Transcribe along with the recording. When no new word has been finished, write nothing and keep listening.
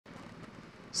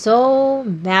So,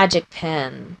 magic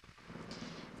pen.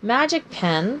 Magic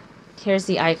pen, here's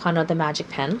the icon of the magic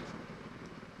pen,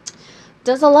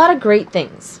 does a lot of great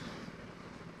things.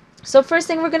 So first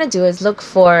thing we're going to do is look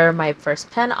for my first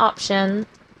pen option.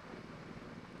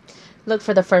 Look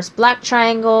for the first black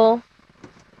triangle,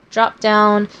 drop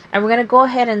down, and we're going to go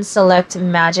ahead and select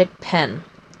magic pen.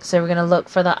 So we're going to look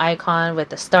for the icon with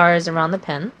the stars around the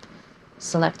pen.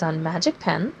 Select on magic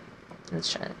pen.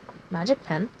 Let's try it. Magic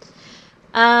pen.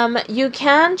 You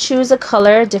can choose a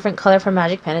color, different color for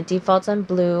magic pen. It defaults on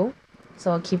blue, so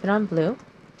I'll keep it on blue.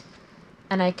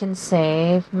 And I can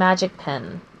say magic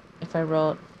pen. If I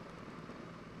wrote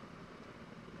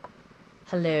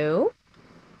hello,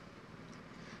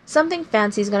 something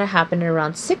fancy is going to happen in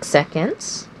around 6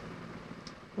 seconds,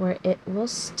 where it will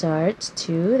start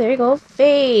to, there you go,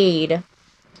 fade.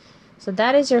 So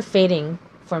that is your fading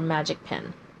for magic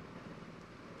pen.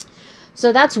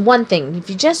 So that's one thing. If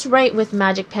you just write with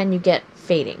magic pen, you get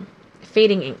fading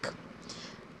ink.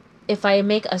 If I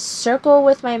make a circle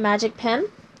with my magic pen,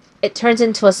 it turns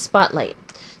into a spotlight.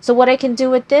 So what I can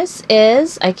do with this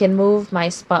is I can move my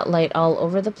spotlight all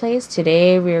over the place.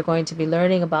 Today we are going to be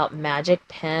learning about magic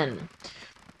pen.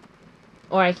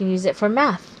 Or I can use it for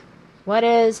math. What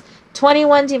is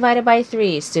 21 divided by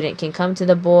 3? Student can come to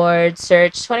the board,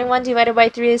 search 21 divided by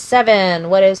 3 is 7.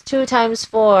 What is 2 times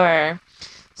 4?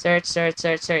 Search, search,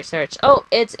 search, search, search. Oh,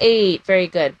 it's 8. Very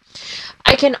good.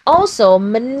 I can also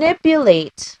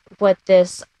manipulate what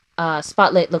this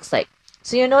spotlight looks like.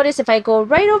 So you'll notice if I go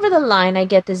right over the line, I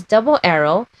get this double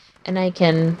arrow, and I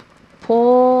can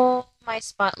pull my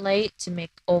spotlight to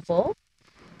make oval.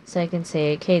 So I can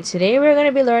say, okay, today we're going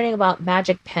to be learning about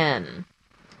magic pen.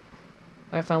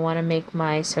 Or if I want to make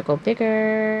my circle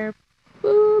bigger,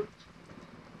 boop.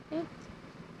 Okay.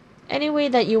 Any way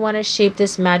that you want to shape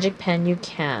this magic pen, you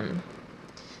can.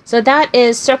 So that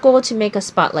is circle to make a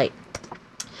spotlight.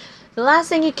 The last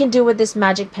thing you can do with this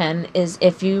magic pen is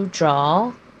if you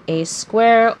draw a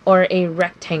square or a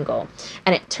rectangle,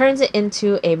 and it turns it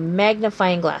into a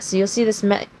magnifying glass. So you'll see this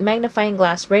magnifying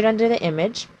glass right under the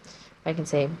image. I can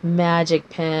say magic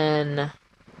pen.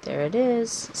 There it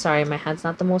is. Sorry, my hand's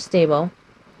not the most stable.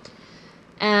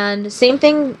 And same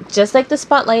thing, just like the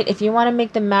spotlight, if you want to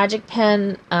make the magic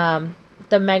pen,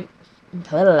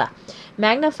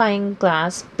 magnifying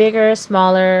glass bigger,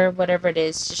 smaller, whatever it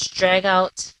is, just drag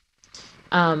out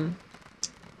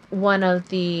one of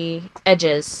the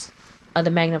edges of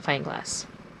the magnifying glass.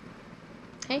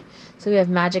 Okay, so we have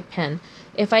magic pen.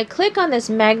 If I click on this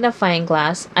magnifying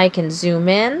glass, I can zoom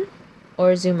in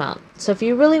or zoom out. So if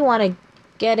you really want to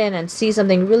get in and see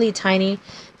something really tiny,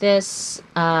 this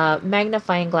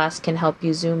magnifying glass can help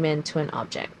you zoom into an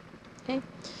object. Okay,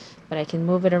 but I can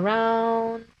move it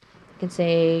around. I can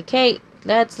say, okay,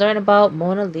 let's learn about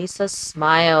Mona Lisa's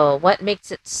smile. What makes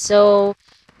it so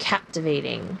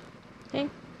captivating? Okay.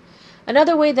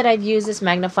 Another way that I've used this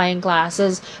magnifying glass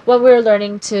is when we're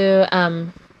learning to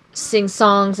sing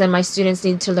songs and my students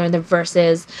need to learn the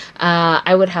verses.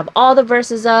 I would have all the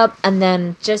verses up and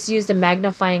then just use the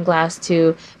magnifying glass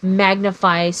to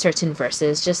magnify certain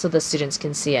verses just so the students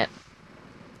can see it.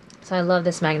 So I love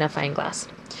this magnifying glass.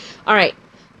 All right,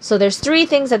 so there's 3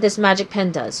 things that this magic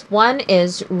pen does. One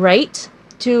is write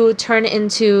to turn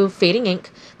into fading ink.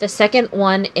 The second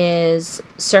one is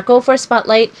circle for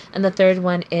spotlight, and the third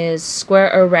one is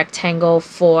square or rectangle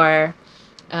for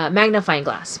magnifying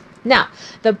glass. Now,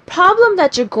 the problem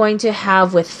that you're going to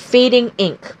have with fading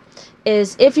ink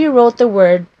is if you wrote the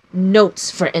word notes,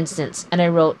 for instance, and I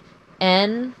wrote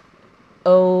N-O-T.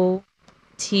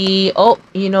 Oh,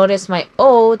 you notice my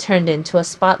O turned into a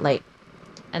spotlight,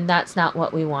 and that's not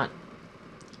what we want.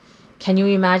 Can you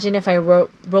imagine if I wrote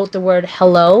the word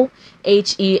hello,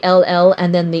 H-E-L-L,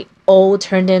 and then the O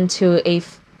turned into a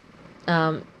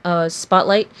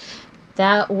spotlight?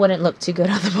 That wouldn't look too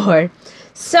good on the board.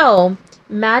 So,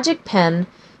 magic pen,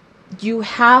 you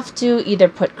have to either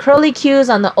put curly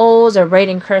cues on the O's or write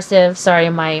in cursive. Sorry,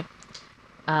 my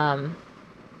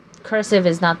cursive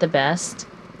is not the best.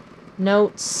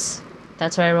 Notes,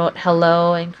 that's where I wrote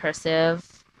hello in cursive.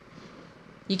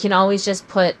 You can always just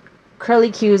put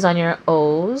curly cues on your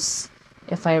O's.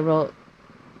 If I wrote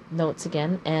notes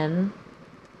again, N-O-T-E-S.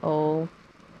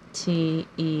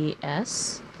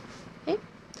 Okay.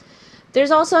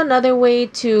 There's also another way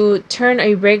to turn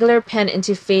a regular pen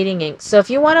into fading ink. So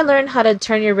if you want to learn how to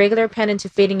turn your regular pen into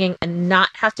fading ink and not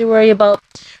have to worry about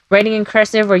writing in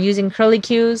cursive or using curly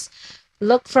cues,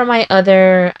 look for my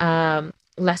other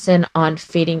lesson on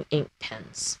fading ink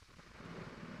pens.